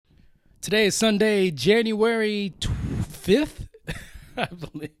Today is Sunday, January 5th. I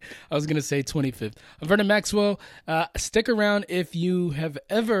was going to say 25th. I'm Vernon Maxwell. Stick around if you have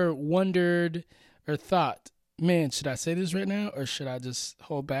ever wondered or thought, man, should I say this right now or should I just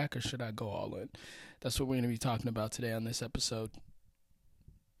hold back or should I go all in? That's what we're going to be talking about today on this episode.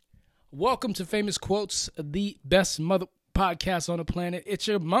 Welcome to Famous Quotes, the best mother podcast on the planet. It's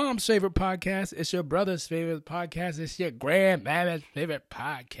your mom's favorite podcast. It's your brother's favorite podcast. It's your grandmama's favorite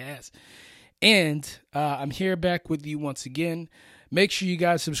podcast. And I'm here back with you once again. Make sure you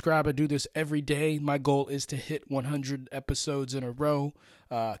guys subscribe. I do this every day. My goal is to hit 100 episodes in a row,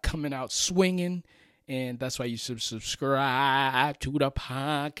 coming out swinging. And that's why you should subscribe to the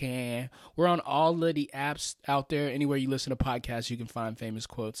podcast. We're on all of the apps out there. Anywhere you listen to podcasts, you can find Famous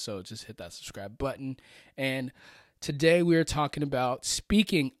Quotes. So just hit that subscribe button. And today we are talking about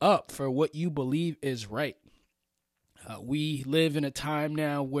speaking up for what you believe is right. We live in a time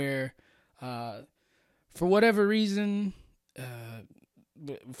now where, for whatever reason,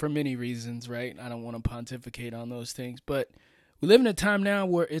 for many reasons, right? I don't want to pontificate on those things, but we live in a time now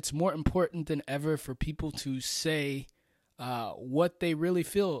where it's more important than ever for people to say what they really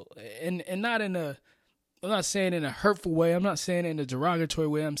feel, and not in a, I'm not saying in a hurtful way. I'm not saying in a derogatory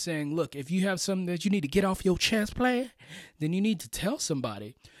way. I'm saying, look, if you have something that you need to get off your chest, player, then you need to tell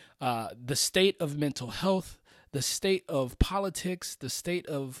somebody. The state of mental health, the state of politics, the state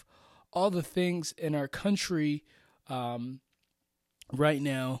of all the things in our country right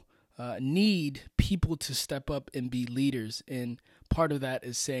now need people to step up and be leaders. And part of that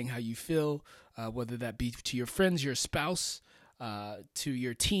is saying how you feel, whether that be to your friends, your spouse, to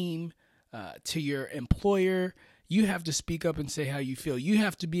your team, to your employer. You have to speak up and say how you feel. You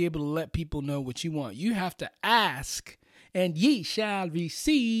have to be able to let people know what you want. You have to ask, and ye shall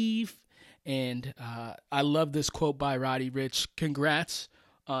receive. And I love this quote by Roddy Ricch. Congrats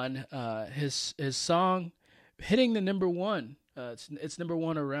on his song hitting the number one. It's number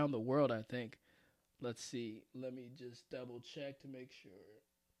one around the world, I think. Let's see. Let me just double check to make sure.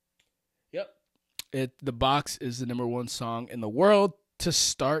 Yep. The Box is the number one song in the world to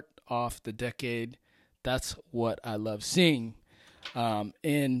start off the decade. That's what I love seeing.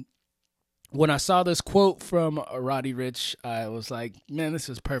 And when I saw this quote from Roddy Ricch, I was like, man, this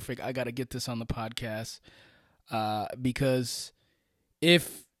is perfect. I got to get this on the podcast. Because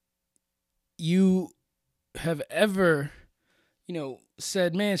if you have ever,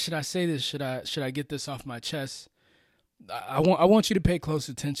 said, man, should I say this? Should I get this off my chest? I want you to pay close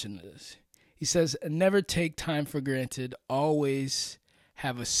attention to this. He says, never take time for granted. Always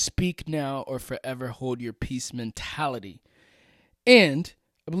have a speak now or forever hold your peace mentality. And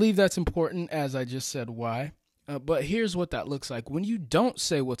I believe that's important, as I just said why. But here's what that looks like. When you don't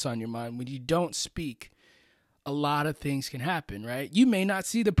say what's on your mind, when you don't speak, a lot of things can happen, right? You may not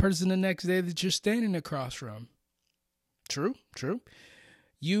see the person the next day that you're standing across from. True.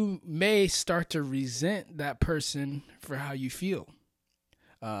 You may start to resent that person for how you feel.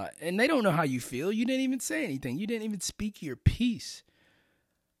 And they don't know how you feel. You didn't even say anything. You didn't even speak your piece.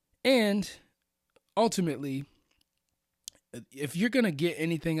 And ultimately, if you're going to get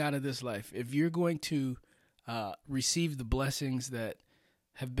anything out of this life, if you're going to receive the blessings that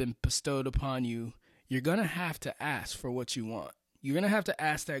have been bestowed upon you, you're going to have to ask for what you want. You're going to have to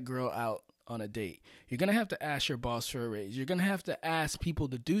ask that girl out on a date. You're going to have to ask your boss for a raise. You're going to have to ask people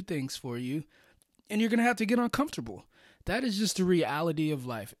to do things for you, and you're going to have to get uncomfortable. That is just the reality of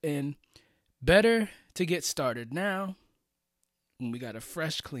life. And better to get started now when we got a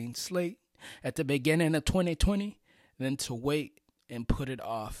fresh, clean slate at the beginning of 2020 than to wait and put it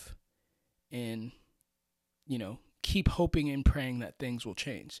off and, keep hoping and praying that things will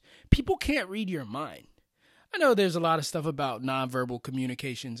change. People can't read your mind. I know there's a lot of stuff about nonverbal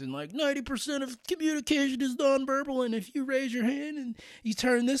communications and like 90% of communication is nonverbal. And if you raise your hand and you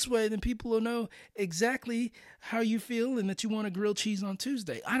turn this way, then people will know exactly how you feel and that you want a grilled cheese on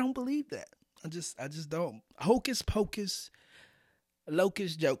Tuesday. I don't believe that. I just don't. Hocus pocus,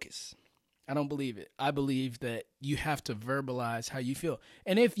 locus jocus. I don't believe it. I believe that you have to verbalize how you feel.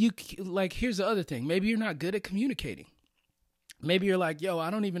 And if you, here's the other thing. Maybe you're not good at communicating. Maybe you're like, yo, I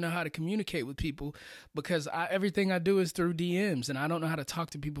don't even know how to communicate with people because everything I do is through DMs and I don't know how to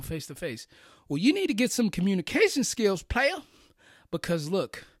talk to people face to face. Well, you need to get some communication skills, player, because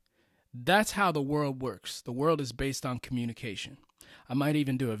look, that's how the world works. The world is based on communication. I might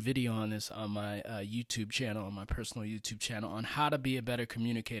even do a video on this on my YouTube channel, on my personal YouTube channel, on how to be a better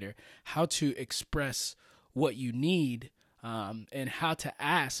communicator, how to express what you need, and how to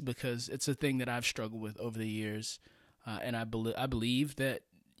ask, because it's a thing that I've struggled with over the years. And I believe that,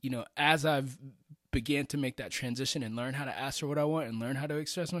 as I've began to make that transition and learn how to ask for what I want and learn how to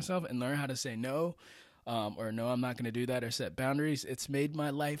express myself and learn how to say no, or no, I'm not going to do that, or set boundaries, it's made my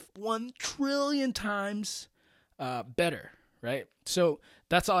life 1 trillion times better, right? So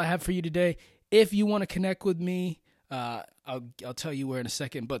that's all I have for you today. If you want to connect with me, I'll tell you where in a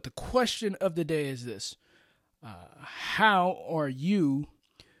second. But the question of the day is this: how are you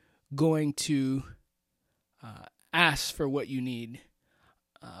going to ask for what you need?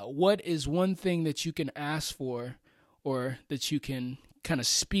 What is one thing that you can ask for, or that you can kind of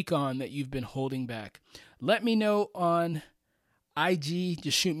speak on that you've been holding back? Let me know on IG.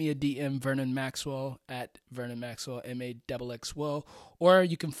 Just shoot me a DM, Vernon Maxwell, at Vernon Maxwell, MAXXWell. Or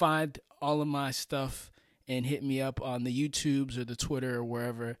you can find all of my stuff and hit me up on the YouTubes or the Twitter or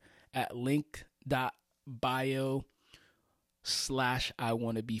wherever at link.bio/I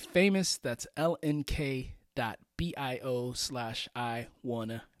wanna be famous. That's lnk.bio/I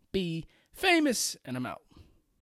wanna be famous. And I'm out.